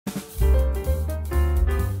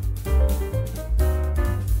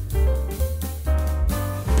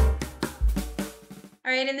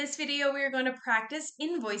right, in this video, we are going to practice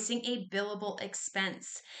invoicing a billable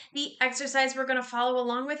expense. The exercise we're going to follow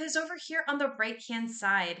along with is over here on the right-hand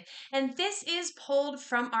side. And this is pulled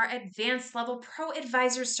from our advanced level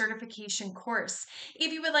ProAdvisor certification course.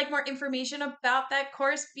 If you would like more information about that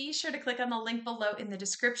course, be sure to click on the link below in the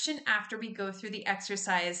description after we go through the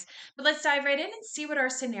exercise. But let's dive right in and see what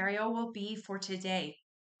our scenario will be for today.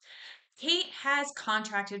 Kate has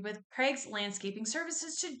contracted with Craig's Landscaping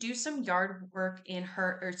Services to do some work in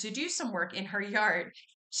her yard.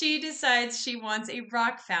 She decides she wants a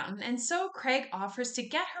rock fountain, and so Craig offers to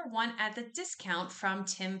get her one at the discount from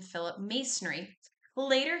Tim Philip Masonry.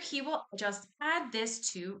 Later, he will just add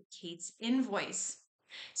this to Kate's invoice.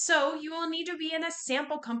 So you will need to be in a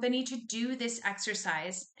sample company to do this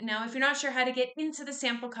exercise. Now, if you're not sure how to get into the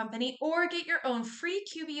sample company or get your own free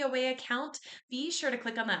QBOA account, be sure to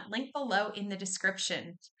click on that link below in the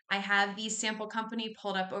description. I have the sample company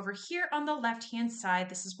pulled up over here on the left-hand side.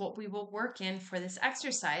 This is what we will work in for this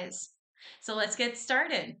exercise. So let's get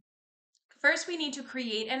started. First, we need to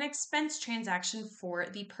create an expense transaction for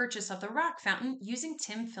the purchase of the rock fountain using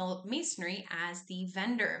Tim Philip Masonry as the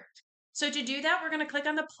vendor. So to do that, we're going to click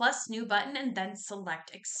on the plus new button and then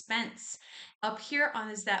select expense. Up here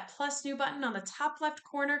is that plus new button on the top left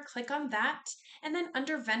corner, click on that, and then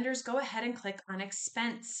under vendors, go ahead and click on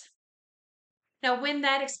expense. Now, when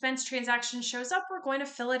that expense transaction shows up, we're going to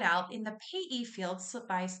fill it out in the payee field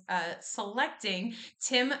by selecting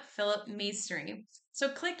Tim Philip Masonry. So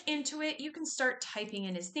click into it. You can start typing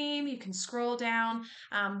in his name. You can scroll down.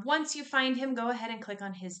 Once you find him, go ahead and click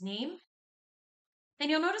on his name. And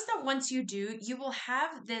you'll notice that once you do, you will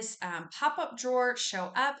have this pop-up drawer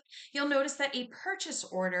show up. You'll notice that a purchase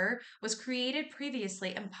order was created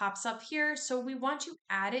previously and pops up here. So we want to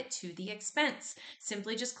add it to the expense.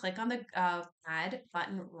 Simply just click on the add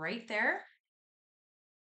button right there.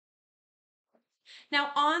 Now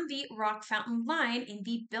on the rock fountain line in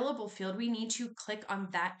the billable field, we need to click on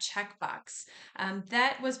that checkbox.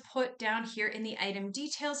 That was put down here in the item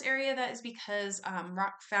details area. That is because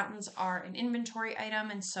rock fountains are an inventory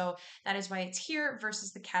item, and so that is why it's here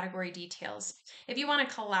versus the category details. If you want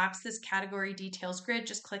to collapse this category details grid,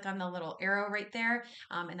 just click on the little arrow right there,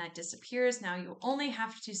 and that disappears. Now you only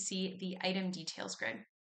have to see the item details grid.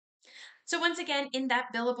 So once again, in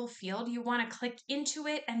that billable field, you want to click into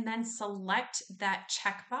it and then select that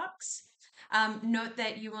checkbox. Note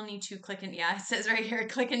that you will need to click in, it says right here,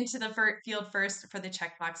 click into the field first for the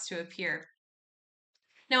checkbox to appear.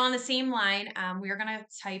 Now on the same line, we are going to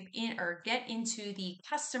type in or get into the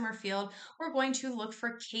customer field. We're going to look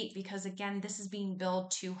for Kate because again, this is being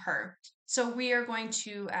billed to her. So we are going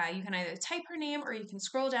to, you can either type her name or you can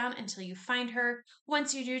scroll down until you find her.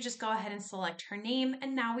 Once you do, just go ahead and select her name.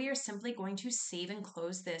 And now we are simply going to save and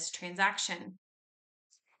close this transaction.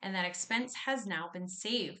 And that expense has now been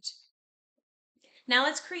saved. Now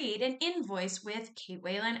let's create an invoice with Kate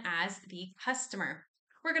Whalen as the customer.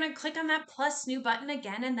 We're going to click on that plus new button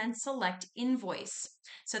again and then select invoice.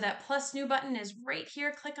 So that plus new button is right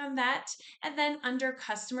here. Click on that and then under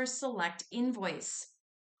customer, select invoice.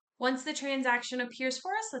 Once the transaction appears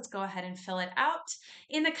for us, let's go ahead and fill it out.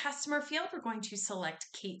 In the customer field, we're going to select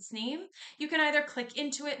Kate's name. You can either click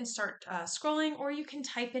into it and start scrolling, or you can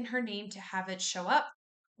type in her name to have it show up.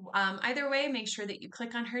 Either way, make sure that you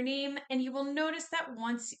click on her name, and you will notice that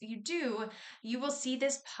once you do, you will see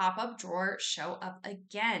this pop-up drawer show up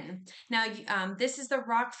again. Now, this is the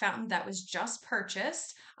rock fountain that was just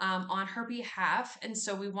purchased on her behalf, and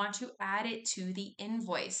so we want to add it to the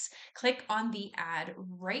invoice. Click on the add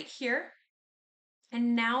right here.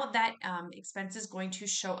 And now that expense is going to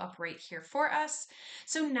show up right here for us.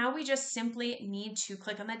 So now we just simply need to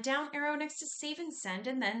click on the down arrow next to save and send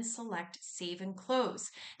and then select save and close.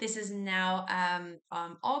 This is now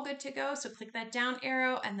all good to go. So click that down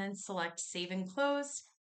arrow and then select save and close.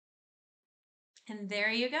 And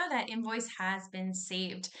there you go, that invoice has been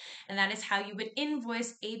saved. And that is how you would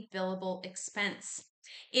invoice a billable expense.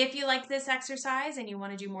 If you like this exercise and you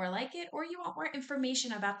want to do more like it, or you want more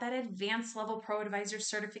information about that advanced level ProAdvisor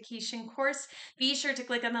certification course, be sure to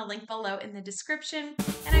click on the link below in the description,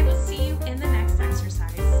 and I will see you in the next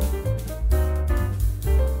exercise.